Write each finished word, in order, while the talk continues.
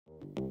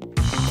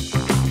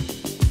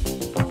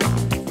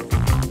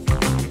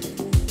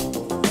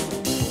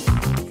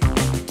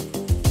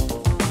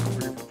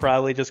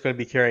probably just going to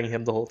be carrying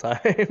him the whole time.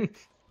 Yes,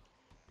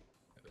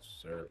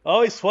 sir.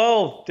 Oh, he's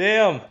 12.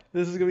 Damn.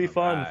 This is going to be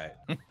fun.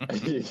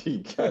 Right.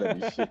 You gotta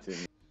be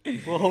shitting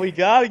me. Well, we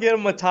got to get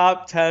him a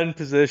top 10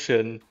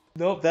 position.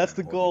 Nope, that's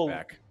the Hold me goal.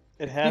 back.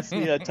 It has to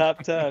be a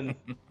top 10.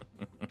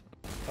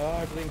 Oh,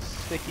 everything's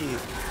sticky.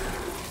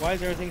 Why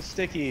is everything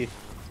sticky?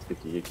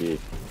 Sticky icky.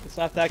 It's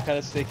not that kind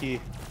of sticky.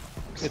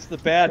 It's the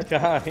bad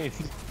kind.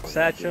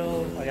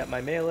 Satchel, I got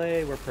my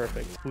melee, we're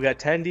perfect. We got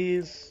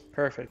tendies,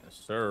 perfect. Yes,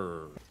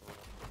 sir.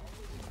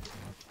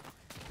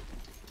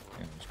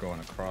 Yeah, just going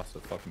across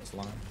the fucking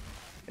slime.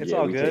 It's Yeah,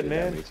 all we good, take the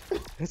man. damage.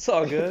 It's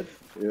all good.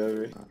 You know what I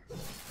mean?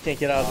 Can't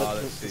get out of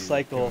let's the see.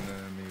 cycle.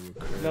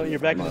 No, you're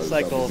back in the I'm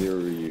cycle. Sub-Zero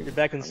you. You're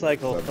back in the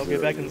cycle. Don't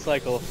get back in the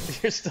cycle.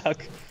 You're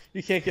stuck.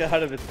 You can't get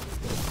out of it.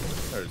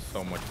 There's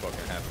so much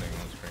fucking happening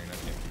on screen.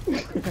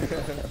 I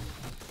can't.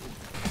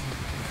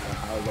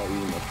 How about we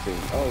in the thing?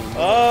 Oh,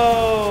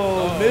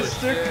 Oh, Oh,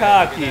 Mr. shit,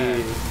 Cocky.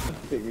 look no.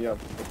 Pick me up.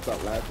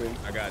 Stop laughing.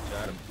 I got you,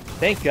 Adam.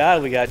 Thank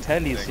God we got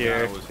tendies Thank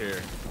here. God I was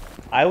here.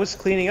 I was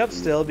cleaning up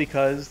still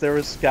because there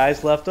was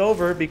guys left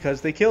over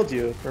because they killed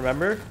you.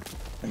 Remember?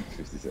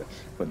 57.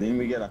 But then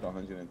we get like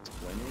 120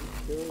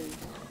 kills.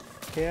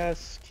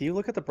 Yes. Can you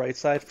look at the bright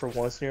side for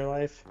once in your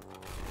life?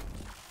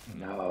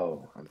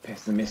 No, I'm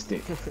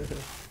pessimistic.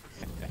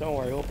 Don't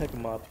worry, we'll pick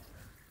them up.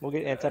 We'll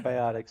get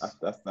antibiotics.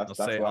 That's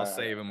I'll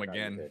save him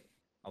again.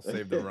 I'll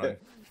save the run.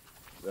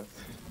 That's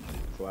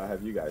why I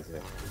have you guys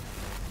here.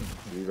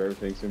 Leave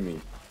everything to me.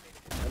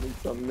 I need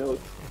some milk.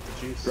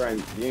 The juice.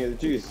 Grind, you need the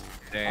juice.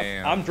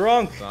 Damn. I'm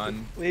drunk.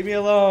 Son. Leave me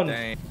alone.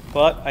 Damn.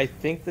 But I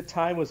think the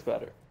time was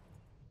better.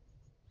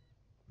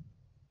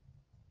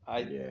 I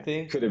Yeah,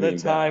 think could've the been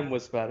time better.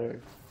 was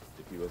better.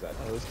 If he was at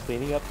I was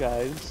cleaning up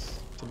guys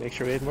to make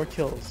sure we had more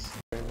kills.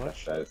 Very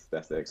much.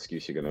 that's the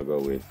excuse you're gonna go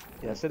with.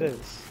 Yes, it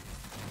is.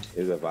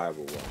 It's a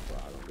viable one, but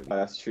I don't believe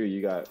that's true.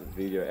 You got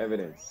video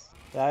evidence.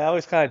 I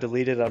always kind of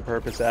delete it on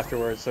purpose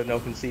afterwards so no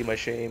one can see my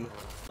shame.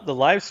 The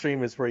live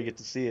stream is where you get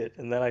to see it,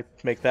 and then I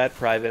make that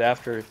private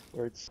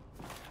afterwards.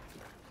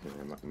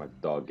 Yeah, my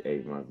dog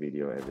ate my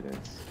video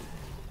evidence.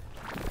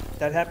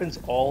 That happens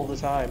all the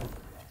time.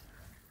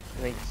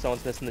 I think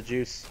someone's missing the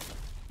juice.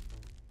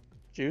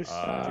 Juice?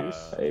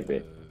 Juice? Hey,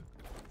 babe.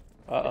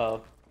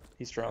 Uh-oh.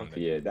 He's drunk.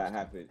 Yeah, that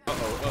happened.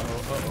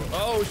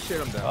 Oh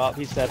shit, I'm down. Oh,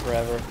 he's dead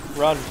forever.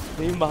 Run.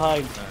 Leave him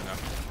behind. No.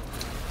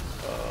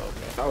 Oh,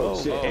 man.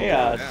 Oh, shit.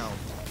 Chaos. Down.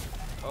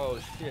 Oh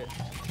shit.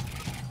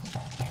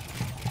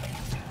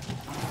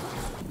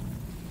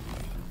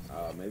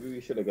 Maybe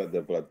we should have got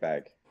the blood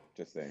bag.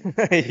 Just saying.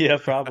 Yeah,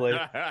 probably.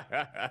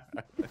 I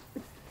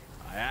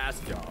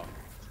asked y'all.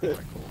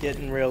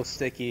 Getting real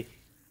sticky.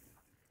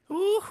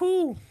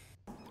 Woohoo!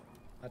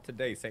 Not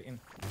today, Satan.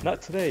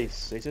 Not today,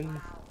 Satan.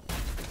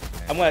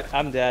 I'm wet.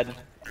 I'm dead.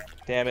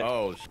 Damn it.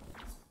 Oh.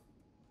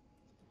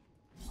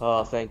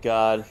 Oh, thank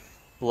God.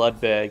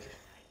 Blood bag.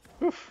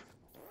 Oof.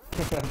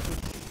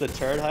 The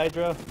turd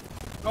hydra.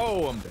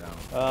 Oh, I'm down.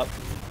 Up.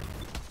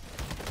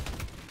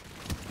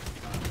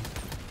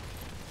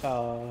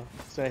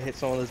 He's gonna hit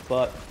someone with his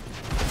butt.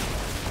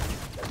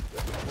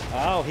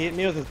 Ow, he hit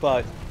me with his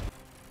butt.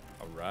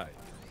 All right.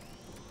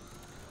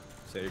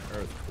 Saved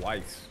Earth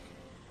twice.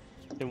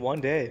 In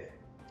one day.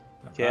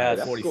 All Chaos.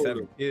 right,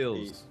 47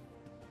 kills.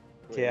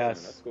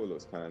 Chaos. That score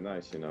looks kind of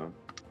nice, you know.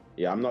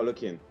 Yeah, I'm not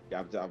looking. Yeah,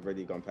 I've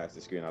already gone past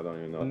the screen. I don't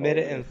even know.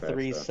 Minute and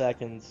 3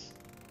 seconds.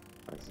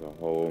 That's a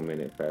whole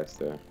minute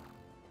faster.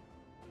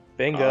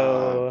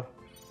 Bingo.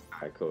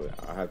 Alright, cool.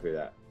 I'm happy with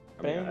that.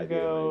 I mean, I did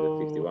Bingo.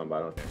 the 51, but I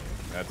don't think.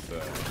 That's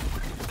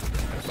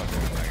something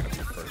I'm not gonna be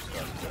first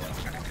up.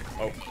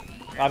 Oh,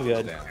 I'm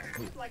good. down.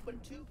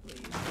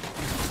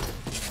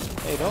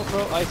 Hey, don't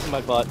throw ice in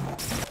my butt.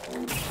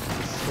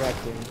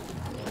 Distracting.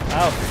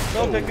 Ow!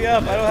 Don't pick me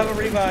up! I don't have a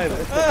revive!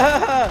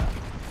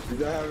 You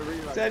don't have a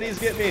rematch. Tendies,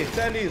 get me!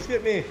 Tendies,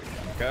 get me!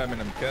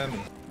 I'm coming.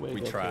 Way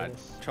We go tried.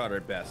 first. Tried our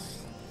best.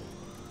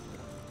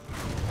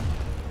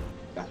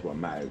 That's what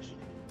matters.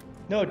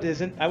 No, it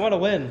isn't. I want to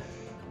win.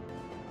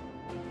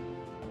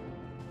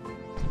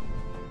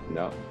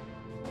 No.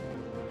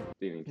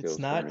 Stealing kills It's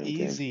for not me, okay?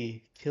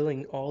 easy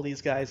killing all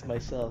these guys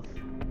myself.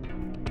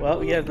 Well,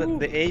 we have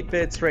the 8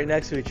 bits right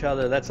next to each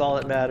other. That's all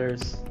that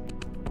matters.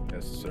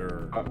 Yes,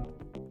 sir.